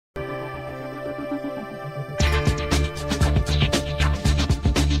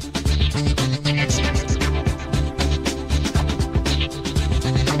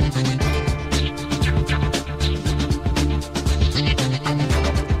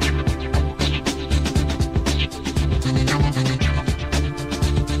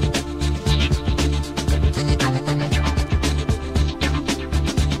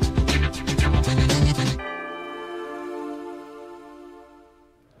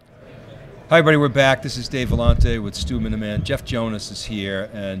Hi everybody, we're back. This is Dave Vellante with Stu Miniman. Jeff Jonas is here,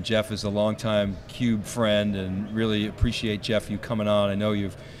 and Jeff is a longtime CUBE friend, and really appreciate, Jeff, you coming on. I know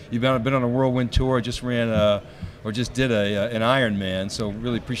you've been on a whirlwind tour, just ran or just did an Ironman, so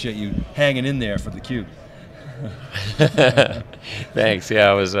really appreciate you hanging in there for theCUBE. Thanks. Yeah,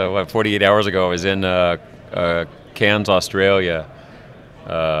 I was 48 hours ago. I was in Cairns, Australia.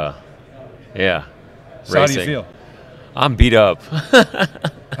 Yeah. So how do you feel? I'm beat up.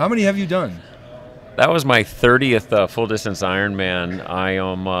 How many have you done? That was my 30th full distance Ironman. I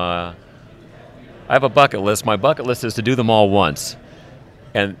have a bucket list. My bucket list is to do them all once.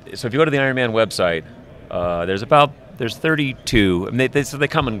 And so if you go to the Ironman website, there's 32. I mean, so they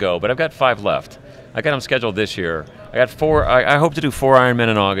come and go, but I've got 5 left. I got them scheduled this year. I got 4. I hope to do 4 Ironman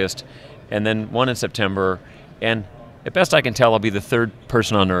in August, and then 1 in September. And at best I can tell, I'll be the 3rd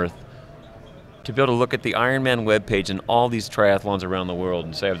person on Earth to be able to look at the Ironman webpage and all these triathlons around the world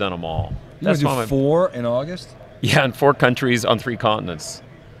and say I've done them all. You're going to do 4 in August? Yeah, in 4 countries on 3 continents.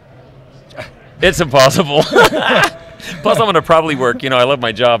 It's impossible. Plus I'm going to probably work, I love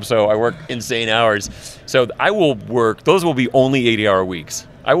my job, so I work insane hours. So I will work, those will be only 80-hour weeks.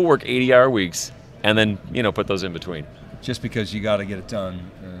 I will work 80-hour weeks and then, put those in between. Just because you got to get it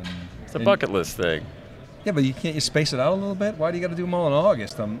done. It's a bucket list thing. Yeah, but can't you space it out a little bit? Why do you got to do them all in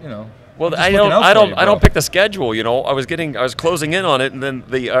August? Well, I don't pick the schedule. I was closing in on it, and then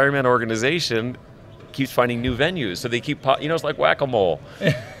the Ironman organization keeps finding new venues, so they keep, it's like whack-a-mole.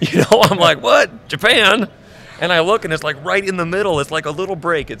 I'm like, what? Japan? And I look, and it's like right in the middle. It's like a little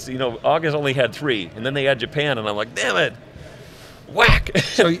break. It's August only had 3, and then they had Japan, and I'm like, damn it, whack.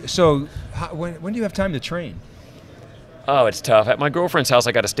 So when do you have time to train? Oh, it's tough. At my girlfriend's house,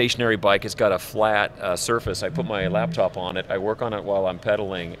 I got a stationary bike. It's got a flat surface. I put my laptop on it. I work on it while I'm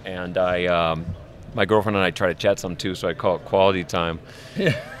pedaling, and my girlfriend and I try to chat some too, so I call it quality time.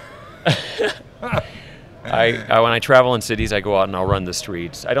 Yeah. When I travel in cities, I go out and I'll run the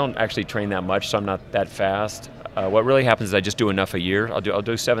streets. I don't actually train that much, so I'm not that fast. What really happens is I just do enough a year. I'll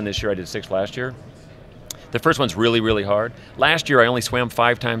do 7 this year. I did 6 last year. The first one's really, really hard. Last year, I only swam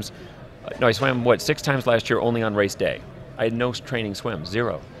 5 times. No, I swam, 6 times last year only on race day. I had no training swim,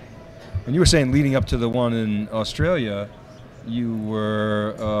 0. And you were saying leading up to the one in Australia, you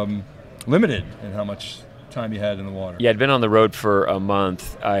were limited in how much time you had in the water. Yeah, I'd been on the road for a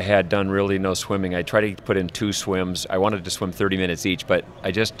month. I had done really no swimming. I tried to put in 2 swims. I wanted to swim 30 minutes each, but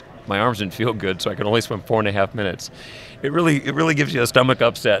my arms didn't feel good, so I could only swim 4.5 minutes. It really gives you a stomach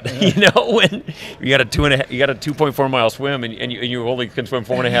upset, when you got a 2.4 mile swim and you only can swim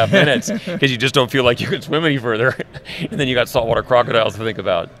 4.5 minutes because you just don't feel like you can swim any further. And then you got saltwater crocodiles to think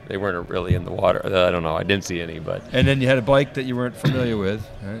about. They weren't really in the water. I don't know. I didn't see any, but. And then you had a bike that you weren't familiar with.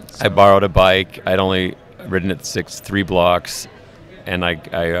 Right? So. I borrowed a bike. I'd only ridden it 3 blocks. And I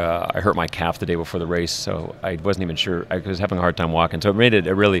hurt my calf the day before the race, so I wasn't even sure. I was having a hard time walking, so it made it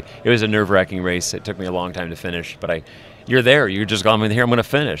it was a nerve-wracking race. It took me a long time to finish, but you're there. You're just going, here, I'm going to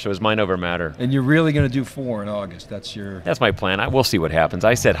finish. It was mind over matter. And you're really going to do 4 in August. That's my plan. We'll see what happens.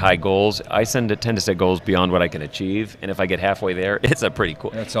 I set high goals. I tend to set goals beyond what I can achieve, and if I get halfway there, it's a pretty cool.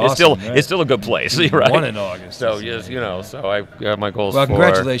 That's awesome. It's still a good place, right? 1 in August. So yes, so I got my goals. Well,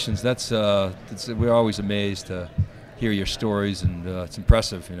 congratulations. We're always amazed to hear your stories, and it's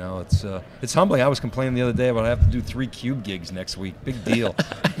impressive. It's humbling. I was complaining the other day about I have to do 3 CUBE gigs next week. Big deal.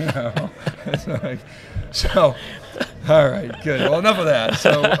 So, all right, good. Well, enough of that.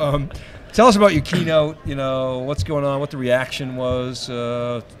 So, tell us about your keynote. What's going on, what the reaction was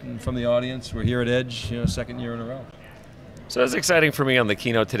from the audience. We're here at Edge, 2nd year in a row. So it was exciting for me on the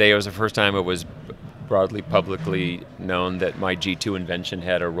keynote today. It was the first time it was broadly publicly known that my G2 invention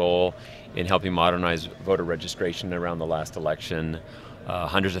had a role in helping modernize voter registration around the last election.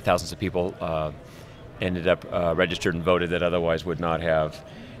 Hundreds of thousands of people ended up registered and voted that otherwise would not have.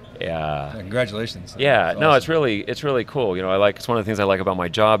 Congratulations. Yeah, no, awesome. It's really cool. It's one of the things I like about my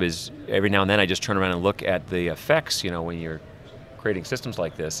job is every now and then I just turn around and look at the effects, when you're creating systems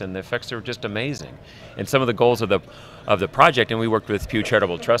like this, and the effects are just amazing. And some of the goals of the project, and we worked with Pew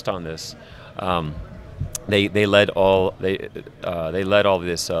Charitable Trust on this. They led all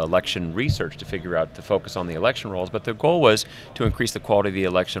this election research to focus on the election rolls, but the goal was to increase the quality of the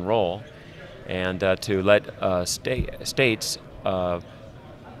election roll and to let states have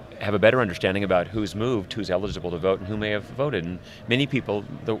a better understanding about who's moved, who's eligible to vote, and who may have voted. And many people,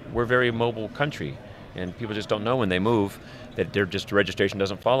 we're a very mobile country, and people just don't know when they move that registration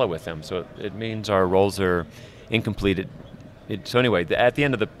doesn't follow with them. So it means our rolls are incomplete. So anyway, at the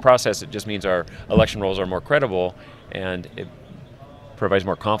end of the process, it just means our election rolls are more credible, and it provides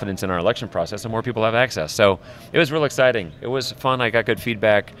more confidence in our election process, and more people have access. So it was real exciting. It was fun. I got good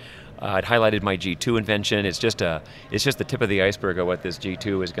feedback. I'd highlighted my G2 invention. It's just the tip of the iceberg of what this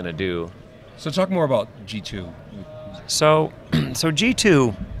G2 is going to do. So talk more about G2. So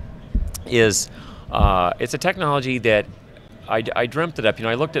G2 is it's a technology that I dreamt it up. You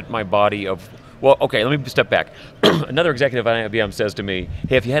know, I looked at my body of, well, okay, let me step back. Another executive at IBM says to me,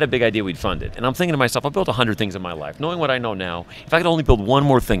 hey, if you had a big idea, we'd fund it. And I'm thinking to myself, I've built 100 things in my life. Knowing what I know now, if I could only build one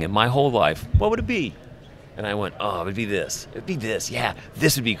more thing in my whole life, what would it be? And I went, oh, it'd be this. It'd be this. Yeah,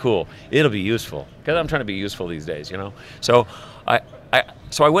 this would be cool. It'll be useful. Because I'm trying to be useful these days, you know? So I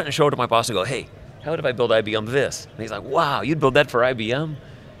went and showed it to my boss and go, hey, how would if I build IBM this? And he's like, wow, you'd build that for IBM?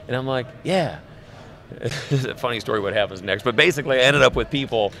 And I'm like, yeah. It's a funny story what happens next. But basically, I ended up with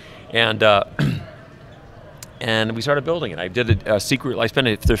people, and and we started building it. I did a secret. I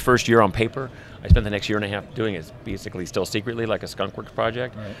spent the first year on paper. I spent the next year and a half doing it basically still secretly, like a skunkworks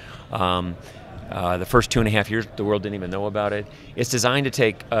project. Right. The first 2.5 years, the world didn't even know about it. It's designed to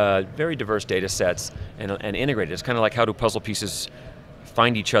take very diverse data sets and integrate it. It's kind of like how do puzzle pieces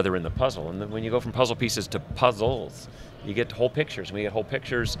find each other in the puzzle. And then when you go from puzzle pieces to puzzles, you get whole pictures. When you get whole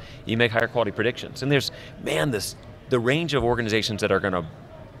pictures, you make higher quality predictions. And there's, man, the range of organizations that are going to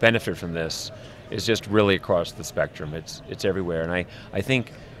benefit from this is just really across the spectrum. It's everywhere. And I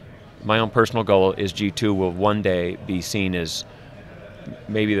think my own personal goal is G2 will one day be seen as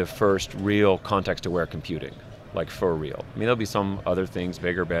maybe the first real context-aware computing, like for real. I mean, there'll be some other things,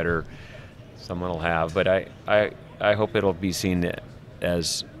 bigger, better, someone will have, but I hope it'll be seen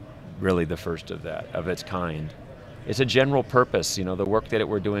as really the first of that, of its kind. It's a general purpose, you know, the work that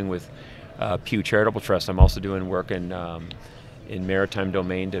we're doing with Pew Charitable Trust. I'm also doing work in maritime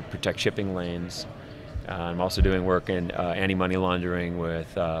domain to protect shipping lanes. I'm also doing work in anti-money laundering with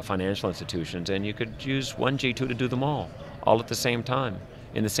financial institutions, and you could use one G2 to do them all at the same time,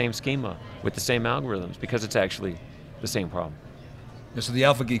 in the same schema, with the same algorithms, because it's actually the same problem. Yeah, so the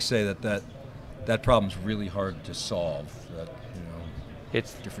alpha geeks say that problem's really hard to solve. That, you know,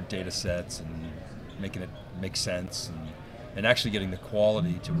 it's different data sets and making it make sense, and actually getting the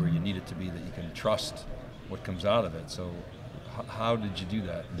quality to where you need it to be, that you can trust what comes out of it. So how did you do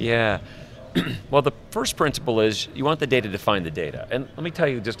that? Yeah. Well, the first principle is you want the data to find the data. And let me tell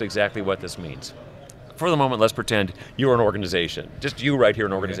you just exactly what this means. For the moment, let's pretend you're an organization. Just you right here,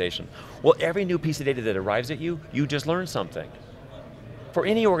 an organization. Okay. Well, every new piece of data that arrives at you, you just learn something. For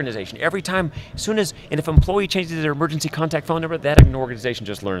any organization, every time, and if an employee changes their emergency contact phone number, that organization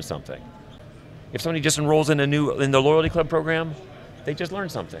just learns something. If somebody just enrolls in the loyalty club program, they just learn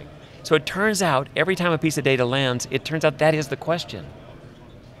something. So it turns out, every time a piece of data lands, it turns out that is the question.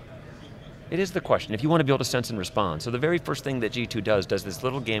 It is the question, if you want to be able to sense and respond. So the very first thing that G2 does this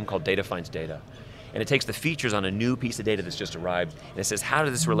little game called data finds data. And it takes the features on a new piece of data that's just arrived, and it says, how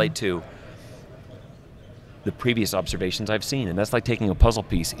does this relate to the previous observations I've seen? And that's like taking a puzzle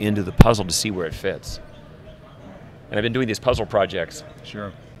piece into the puzzle to see where it fits. And I've been doing these puzzle projects.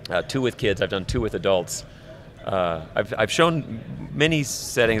 Sure. 2 with kids, I've done 2 with adults. I've shown many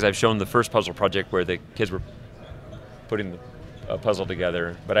settings. I've shown the first puzzle project where the kids were putting a puzzle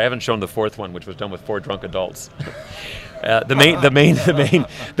together, but I haven't shown the 4th one, which was done with 4 drunk adults.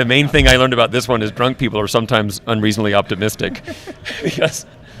 The main thing I learned about this one is drunk people are sometimes unreasonably optimistic, because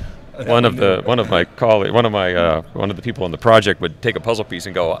one of the people on the project would take a puzzle piece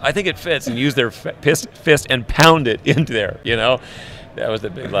and go, I think it fits, and use their fist and pound it into there. You know, that was the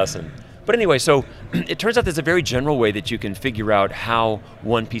big lesson. But anyway, so it turns out there's a very general way that you can figure out how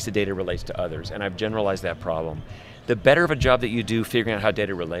one piece of data relates to others, and I've generalized that problem. The better of a job that you do figuring out how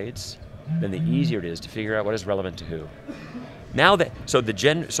data relates, then the easier it is to figure out what is relevant to who. Now that, so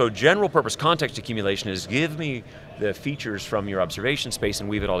general purpose context accumulation is give me the features from your observation space and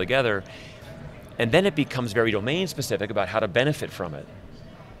weave it all together, and then it becomes very domain specific about how to benefit from it.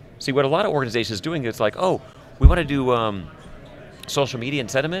 See, what a lot of organizations are doing is like, oh, we want to do social media and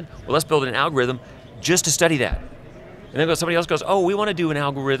sentiment, well, let's build an algorithm just to study that. And then somebody else goes, oh, we want to do an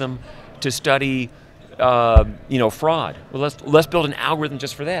algorithm to study fraud. Well, let's build an algorithm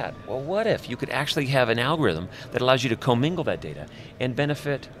just for that. Well, what if you could actually have an algorithm that allows you to commingle that data and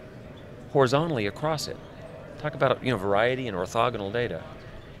benefit horizontally across it? Talk about variety and orthogonal data.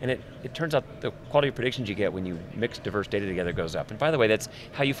 And it turns out the quality of predictions you get when you mix diverse data together goes up. And by the way, that's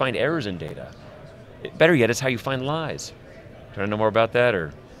how you find errors in data. Better yet, it's how you find lies. Do you want to know more about that?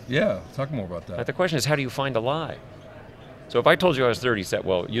 Or? Yeah, talk more about that. But the question is, how do you find a lie? So if I told you I was 37,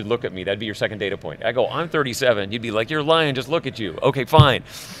 well, you'd look at me, that'd be your second data point. I go, I'm 37, you'd be like, you're lying, just look at you. Okay, fine.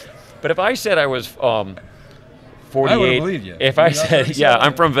 But if I said I was 48, I would believe you. If I said, yeah,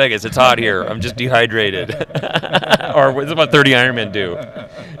 I'm from Vegas, it's hot here, I'm just dehydrated. Or what does about 30 Ironmen do?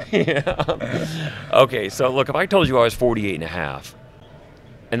 Yeah. Okay, so look, if I told you I was 48 and a half,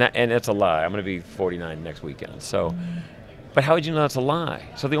 And that's a lie. I'm going to be 49 next weekend. So, but how would you know it's a lie?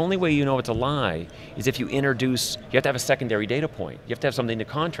 So the only way you know it's a lie is if you introduce, you have to have a secondary data point. You have to have something to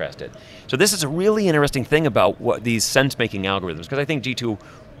contrast it. So this is a really interesting thing about what these sense-making algorithms, because I think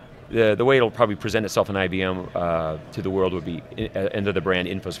G2, the way it'll probably present itself in IBM to the world would be under the brand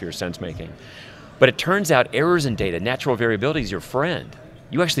Infosphere sense-making. But it turns out errors in data, natural variability is your friend.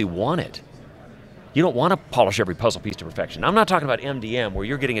 You actually want it. You don't want to polish every puzzle piece to perfection. I'm not talking about MDM where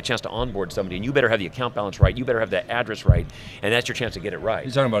you're getting a chance to onboard somebody and you better have the account balance right, you better have the address right, and that's your chance to get it right.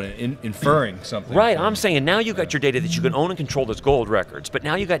 You're talking about inferring something. Right, I'm saying now you've got your data that you can own and control that's gold records, but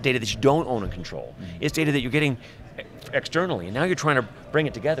now you've got data that you don't own and control. It's data that you're getting externally, and now you're trying to bring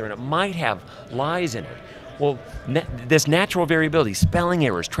it together, and it might have lies in it. Well, this natural variability, spelling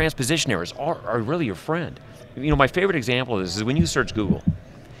errors, transposition errors are really your friend. You know, my favorite example of this is when you search Google,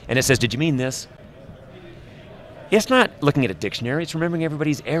 and it says, did you mean this? It's not looking at a dictionary, it's remembering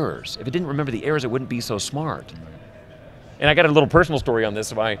everybody's errors. If it didn't remember the errors, it wouldn't be so smart. And I got a little personal story on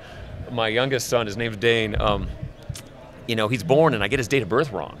this. My youngest son, his name's Dane, you know, he's born and I get his date of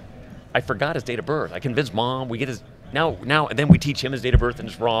birth wrong. I forgot his date of birth. I convinced mom, we get his, now, and then we teach him his date of birth and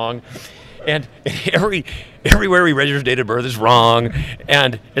it's wrong. And everywhere we register date of birth is wrong,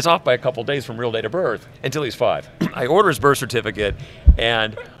 and it's off by a couple days from real date of birth until he's 5. I order his birth certificate,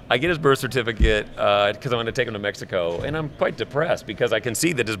 and I get his birth certificate because I'm going to take him to Mexico, and I'm quite depressed because I can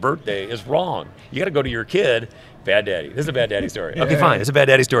see that his birthday is wrong. You got to go to your kid, bad daddy. This is a bad daddy story. Okay, fine, it's a bad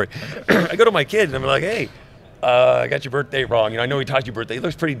daddy story. I go to my kid, and I'm like, hey, I got your birthday wrong. You know, I know he taught you birthday. He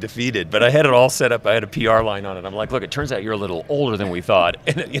looks pretty defeated, but I had it all set up. I had a PR line on it. I'm like, look, it turns out you're a little older than we thought.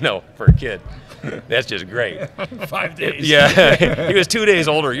 And, you know, for a kid, that's just great. 5 days. Yeah, he was 2 days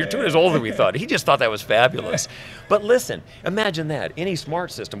older. You're 2 days older than we thought. He just thought that was fabulous. But listen, imagine that. Any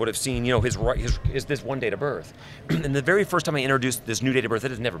smart system would have seen, you know, his this one date of birth. And the very first time I introduced this new date of birth,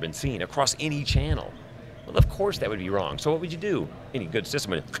 it has never been seen across any channel. Well, of course that would be wrong. So what would you do? Any good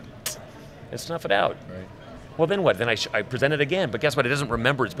system would and snuff it out. Right. Well, then what? Then I present it again, but guess what? It doesn't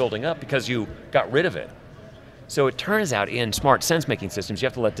remember it's building up because you got rid of it. So it turns out in smart sense-making systems, you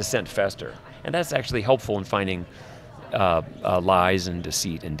have to let dissent fester. And that's actually helpful in finding lies and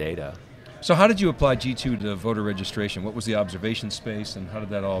deceit in data. So how did you apply G2 to voter registration? What was the observation space, and how did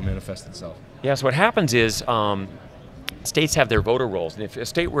that all manifest itself? Yeah, so what happens is states have their voter rolls, and if a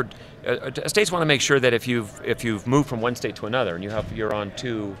state were, states want to make sure that if you've moved from one state to another and you're on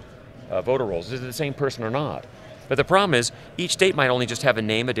 2 voter rolls, is it the same person or not? But the problem is, each state might only just have a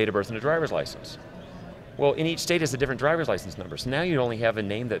name, a date of birth, and a driver's license. Well, in each state is a different driver's license number, so now you only have a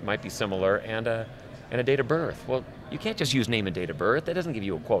name that might be similar and a date of birth. Well, you can't just use name and date of birth. That doesn't give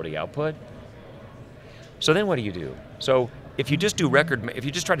you a quality output. So then what do? So if you just if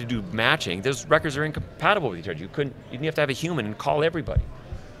you just try to do matching, those records are incompatible with each other. You'd have to have a human and call everybody.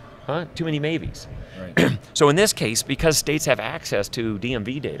 Huh? Too many maybes. Right. So in this case, because states have access to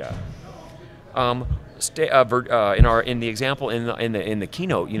DMV data, in the example in the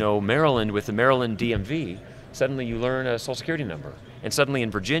keynote, you know, Maryland with the Maryland DMV, suddenly you learn a Social Security number, and suddenly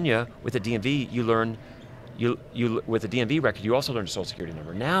in Virginia with the DMV you learn. With the DMV record, you also learn a Social Security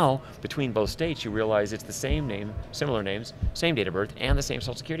number. Now, between both states, you realize it's the same name, similar names, same date of birth, and the same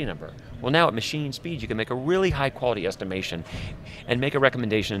Social Security number. Well, now at machine speed, you can make a really high quality estimation and make a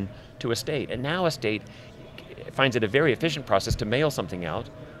recommendation to a state. And now a state finds it a very efficient process to mail something out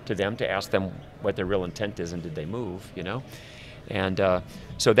to them to ask them what their real intent is and did they move, you know? And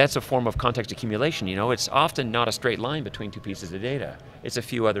so that's a form of context accumulation. You know, it's often not a straight line between 2 pieces of data. It's a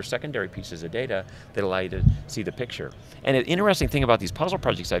few other secondary pieces of data that allow you to see the picture. And an interesting thing about these puzzle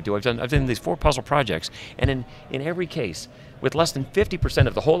projects I've done these 4 puzzle projects, and in every case, with less than 50%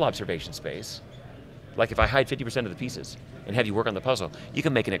 of the whole observation space, like if I hide 50% of the pieces and have you work on the puzzle, you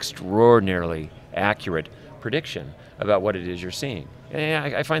can make an extraordinarily accurate prediction about what it is you're seeing.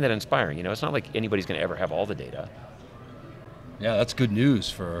 And I find that inspiring. You know, it's not like anybody's going to ever have all the data. Yeah, that's good news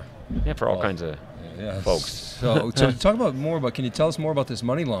for all kinds of folks. So talk about can you tell us more about this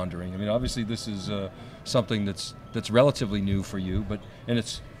money laundering? I mean, obviously this is something that's relatively new for you, and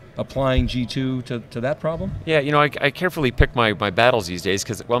it's applying G2 to that problem? Yeah, you know, I carefully pick my battles these days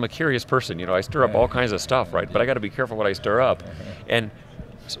because, well, I'm a curious person. You know, I stir up all kinds of stuff, right? But I got to be careful what I stir up. And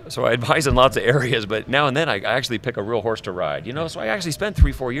so I advise in lots of areas, but now and then I actually pick a real horse to ride. You know, so I actually spent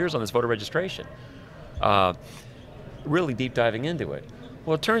 3-4 years on this voter registration. Really deep diving into it.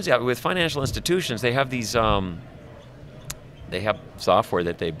 Well, it turns out with financial institutions, they have these, they have software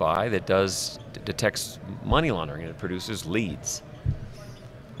that they buy that detects money laundering and it produces leads.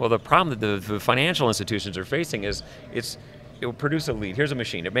 Well, the problem that the financial institutions are facing is it will produce a lead. Here's a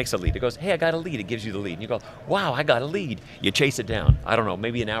machine. It makes a lead. It goes, hey, I got a lead. It gives you the lead. And you go, wow, I got a lead. You chase it down. I don't know,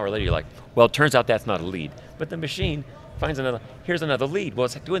 maybe an hour later, you're like, well, it turns out that's not a lead. But the machine finds here's another lead. Well,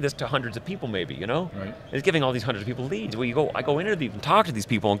 it's doing this to hundreds of people maybe, you know? Right. It's giving all these hundreds of people leads. Well, I go interview and talk to these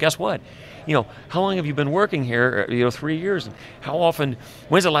people, and guess what? You know, how long have you been working here? 3 years. How often,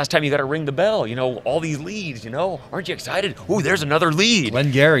 when's the last time you got to ring the bell? You know, all these leads, you know? Aren't you excited? Ooh, there's another lead.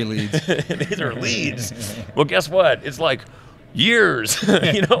 Glengarry leads. These are leads. Well, guess what? It's like years.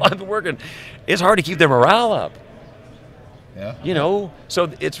 You know, I've been working. It's hard to keep their morale up. Yeah. You know,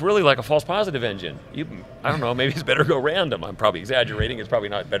 so it's really like a false positive engine. I don't know, maybe it's better to go random. I'm probably exaggerating. It's probably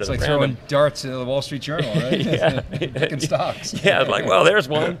not better than random. It's like throwing darts in the Wall Street Journal, right? Yeah. Picking stocks. Yeah, like, well, there's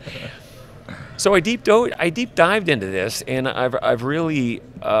one. So I deep dived into this, and I've really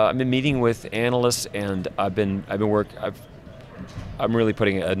I've been meeting with analysts, and I'm really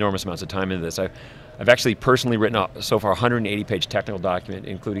putting enormous amounts of time into this. I've actually personally written so far a 180-page technical document,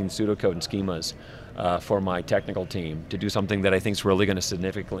 including pseudocode and schemas, for my technical team to do something that I think is really going to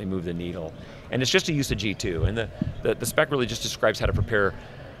significantly move the needle. And it's just a use of G2. And the spec really just describes how to prepare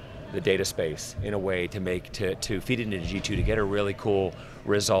the data space in a way to feed it into G2 to get a really cool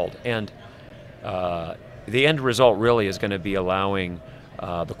result. And the end result really is going to be allowing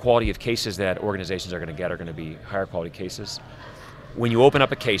the quality of cases that organizations are going to get are going to be higher quality cases. When you open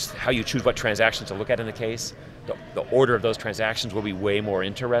up a case, how you choose what transactions to look at in the case, the order of those transactions will be way more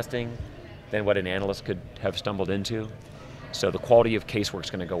interesting than what an analyst could have stumbled into. So the quality of casework is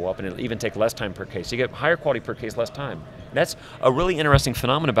going to go up, and it'll even take less time per case. You get higher quality per case, less time. That's a really interesting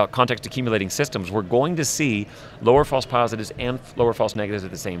phenomenon about context accumulating systems. We're going to see lower false positives and lower false negatives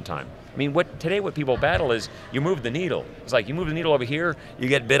at the same time. I mean, today what people battle is you move the needle. It's like you move the needle over here, you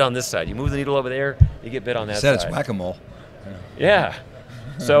get bid on this side. You move the needle over there, you get bid on that side. It's whack-a-mole. Yeah.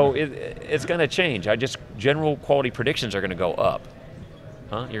 So it's going to change. General quality predictions are going to go up.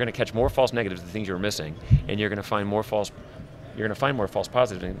 You're going to catch more false negatives, the things you were missing, and you're going to find more false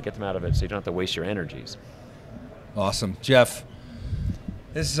positives and get them out of it, so you don't have to waste your energies. Awesome, Jeff.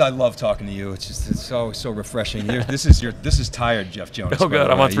 I love talking to you. It's always so refreshing. This is tired, Jeff Jonas. Oh, good.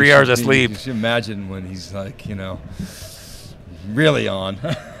 I'm on 3 hours of sleep. You should imagine when he's like, you know, really on.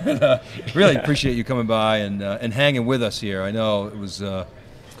 Really appreciate you coming by and hanging with us here. I know it was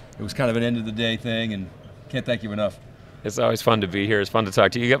kind of an end of the day thing, and can't thank you enough. It's always fun to be here. It's fun to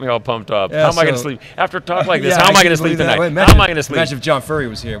talk to you. You get me all pumped up. Yeah, how am I going to sleep? After a talk like this, how am I going to sleep tonight? How am I going to sleep? Imagine if John Furry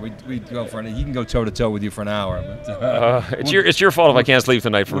was here. We'd go he can go toe-to-toe with you for an hour. But, it's your fault if I can't sleep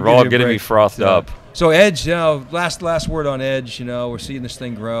tonight for all getting me frothed up. So Edge, you know, last word on Edge. You know, we're seeing this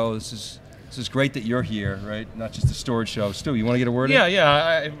thing grow. This is great that you're here, right? Not just a storage show. Stu, you want to get a word in?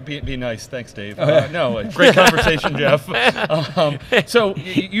 Yeah, be nice. Thanks, Dave. No, great conversation, Jeff. So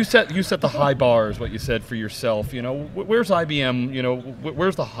you set the high bar, is what you said for yourself. You know, where's IBM? You know,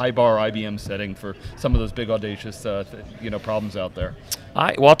 where's the high bar IBM setting for some of those big audacious, problems out there?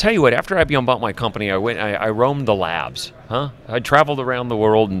 I'll tell you what. After IBM bought my company, I roamed the labs. I traveled around the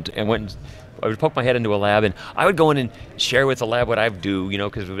world and went. I would poke my head into a lab, and I would go in and share with the lab what I do, you know,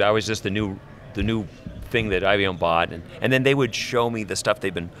 because I was just the new thing that IBM bought, and then they would show me the stuff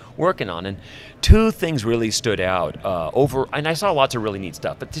they've been working on. And two things really stood out and I saw lots of really neat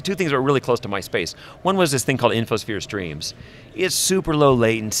stuff, but the two things that were really close to my space. One was this thing called InfoSphere Streams. It's super low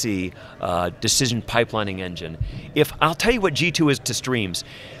latency decision pipelining engine. I'll tell you what G2 is to streams.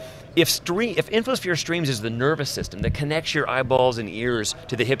 If InfoSphere Streams is the nervous system that connects your eyeballs and ears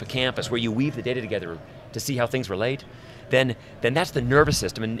to the hippocampus, where you weave the data together to see how things relate, then that's the nervous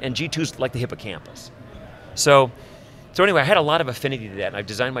system, and G2's like the hippocampus. So anyway, I had a lot of affinity to that, and I've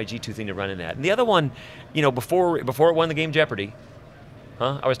designed my G2 thing to run in that. And the other one, you know, before it won the game Jeopardy,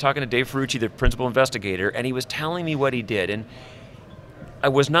 I was talking to Dave Ferrucci, the principal investigator, and he was telling me what he did, and I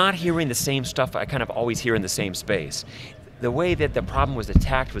was not hearing the same stuff I kind of always hear in the same space. The way that the problem was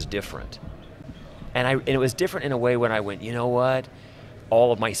attacked was different. And it was different in a way when I went, you know what?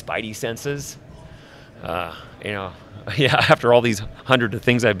 All of my spidey senses, after all these hundreds of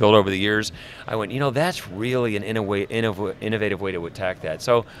things I've built over the years, I went, you know, that's really an innovative way to attack that.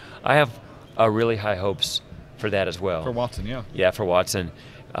 So I have really high hopes for that as well. For Watson, yeah. Yeah, for Watson.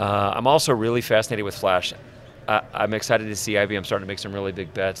 I'm also really fascinated with Flash. I'm excited to see IBM starting to make some really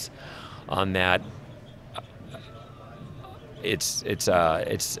big bets on that. I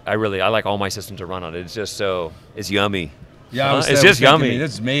like all my systems to run on it. It's just it's yummy. Yeah, it's just yummy.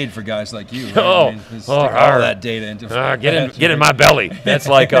 It's made for guys like you. Right? Oh, stick all that data into. Get in my belly. That's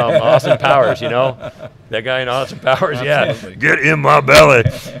like Austin Powers, you know, that guy in Austin Powers. Absolutely. Yeah, get in my belly.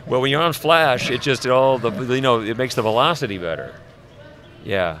 Well, when you're on Flash, it just it makes the velocity better.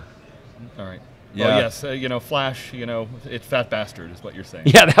 Yeah. All right. Yeah. Well, yes, you know, Flash, you know, it's fat bastard is what you're saying.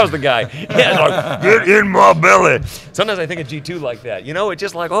 Yeah, that was the guy. Yeah, like, get in my belly. Sometimes I think of G2 like that. You know, it's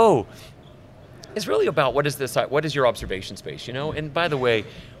just like, oh, it's really about what is your observation space, you know? And by the way,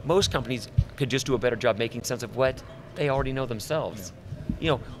 most companies could just do a better job making sense of what they already know themselves. Yeah. You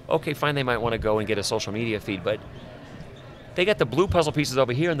know, okay, fine, they might want to go and get a social media feed, but they got the blue puzzle pieces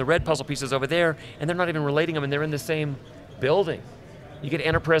over here and the red puzzle pieces over there, and they're not even relating them, and they're in the same building. You get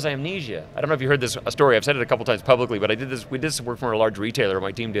enterprise amnesia. I don't know if you heard this story. I've said it a couple times publicly, but we did this work for a large retailer,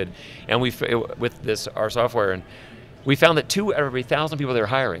 my team did, and with our software, and we found that 2 out of every 1,000 people they were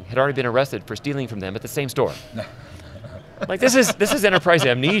hiring had already been arrested for stealing from them at the same store. Like this is enterprise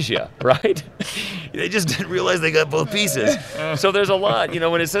amnesia, right? They just didn't realize they got both pieces. So there's a lot, you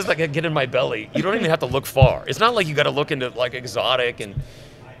know, when it says like get in my belly, you don't even have to look far. It's not like you got to look into like exotic and,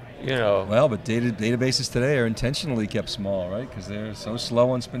 you know. Well, but databases today are intentionally kept small, right? Because they're so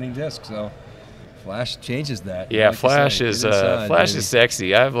slow on spinning disks. So Flash changes that. Yeah, like Flash is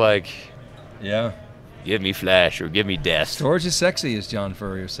sexy. I've like, yeah, give me Flash or give me death. Storage is sexy, as John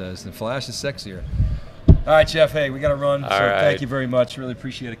Furrier says, and Flash is sexier. All right, Jeff. Hey, we got to run. Thank you very much. Really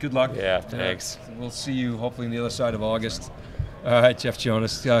appreciate it. Good luck. Yeah, thanks. We'll see you hopefully on the other side of August. All right, Jeff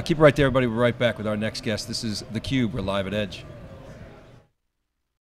Jonas. Keep it right there, everybody. We're right back with our next guest. This is theCUBE. We're live at Edge.